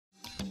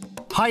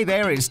Hi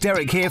there, it's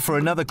Derek here for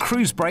another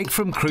cruise break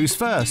from Cruise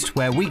First,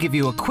 where we give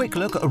you a quick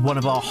look at one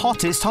of our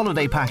hottest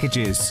holiday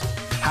packages.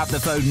 Have the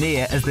phone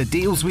near, as the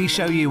deals we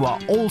show you are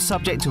all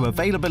subject to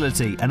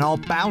availability and are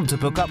bound to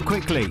book up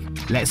quickly.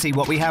 Let's see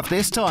what we have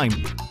this time.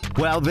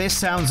 Well, this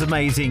sounds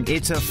amazing.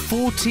 It's a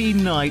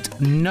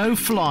 14-night,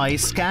 no-fly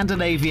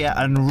Scandinavia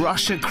and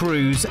Russia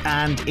cruise,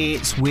 and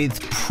it's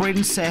with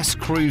Princess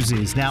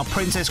Cruises. Now,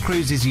 Princess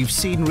Cruises you've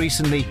seen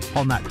recently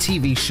on that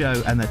TV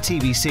show and the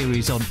TV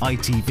series on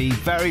ITV.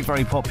 Very,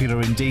 very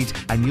popular indeed,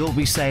 and you'll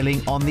be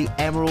sailing on the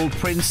Emerald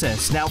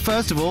Princess. Now,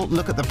 first of all,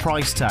 look at the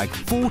price tag.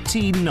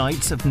 14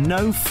 nights of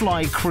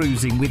no-fly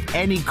cruising with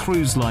any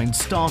cruise line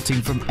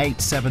starting from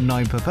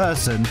 $879 per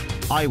person,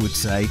 I would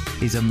say,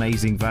 is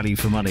amazing value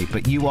for money.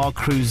 But you are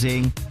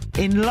cruising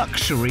in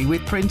luxury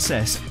with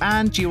Princess,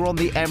 and you're on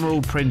the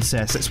Emerald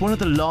Princess. It's one of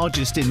the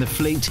largest in the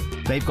fleet.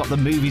 They've got the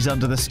movies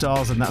under the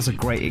stars, and that's a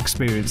great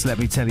experience, let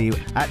me tell you.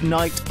 At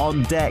night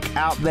on deck,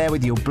 out there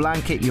with your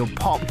blanket, your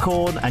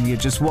popcorn, and you're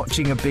just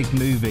watching a big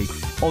movie.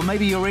 Or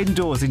maybe you're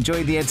indoors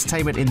enjoying the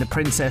entertainment in the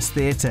Princess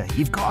Theatre.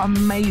 You've got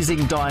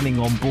amazing dining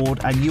on board,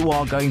 and you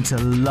are going to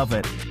love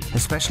it.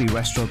 Especially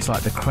restaurants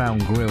like the Crown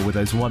Grill with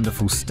those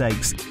wonderful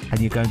steaks. And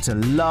you're going to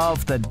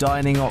love the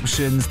dining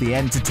options, the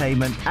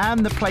entertainment,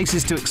 and the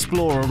places to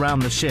explore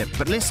around the ship.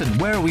 But listen,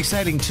 where are we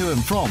sailing to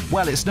and from?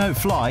 Well, it's no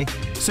fly,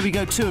 so we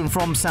go to and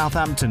from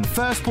Southampton.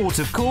 First port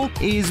of call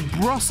is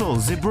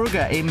Brussels,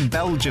 Zeebrugge in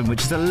Belgium,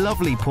 which is a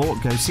lovely port.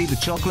 Go see the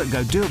chocolate,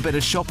 go do a bit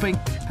of shopping,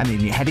 and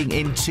then you're heading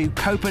into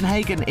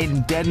Copenhagen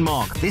in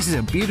Denmark. This is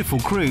a beautiful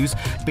cruise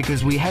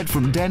because we head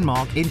from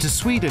Denmark into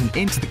Sweden,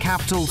 into the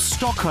capital,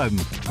 Stockholm.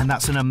 And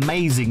that's an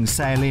amazing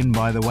sail in,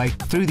 by the way,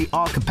 through the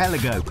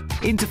archipelago.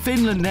 Into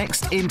Finland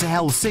next, into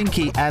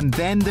Helsinki, and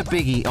then the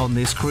biggie on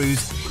this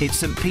cruise, it's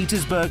St.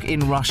 Petersburg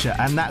in Russia,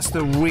 and that's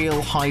the real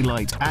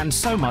highlight. And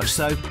so much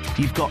so,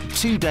 you've got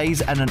 2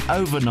 days and an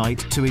overnight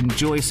to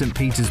enjoy St.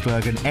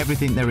 Petersburg and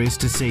everything there is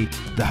to see.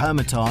 The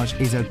Hermitage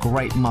is a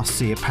great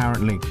must-see,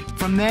 apparently.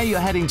 From there, you're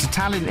heading to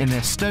Tallinn in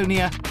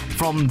Estonia.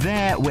 From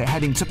there, we're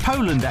heading to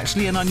Poland,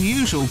 actually an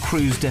unusual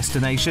cruise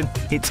destination.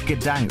 It's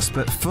Gdansk,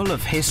 but full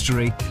of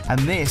history, and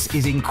this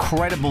is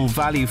incredible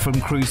value from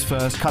Cruise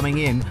First, coming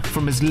in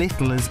from as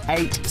little as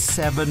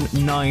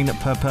 $879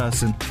 per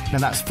person. Now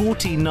that's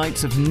 14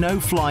 nights of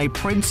no-fly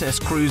Princess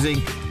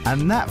cruising,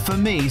 and that for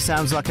me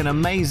sounds like an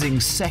amazing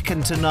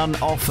second-to-none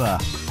offer.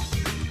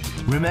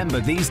 Remember,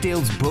 these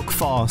deals book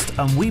fast,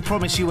 and we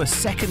promise you a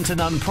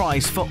second-to-none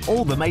price for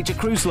all the major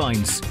cruise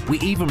lines. We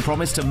even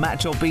promise to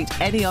match or beat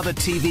any other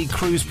TV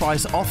cruise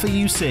price offer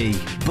you see.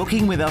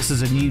 Booking with us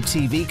as a new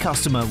TV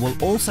customer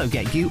will also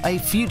get you a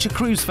future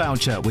cruise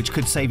voucher, which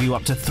could save you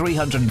up to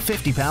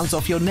 £350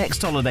 off your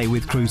next holiday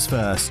with Cruise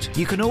First.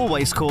 You can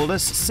always call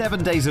us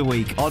 7 days a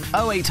week on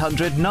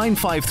 0800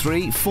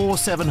 953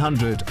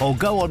 4700 or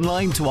go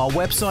online to our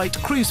website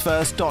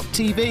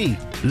cruisefirst.tv.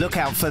 Look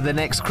out for the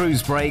next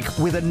cruise break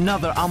with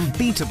another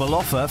unbeatable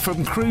offer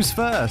from Cruise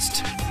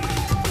First.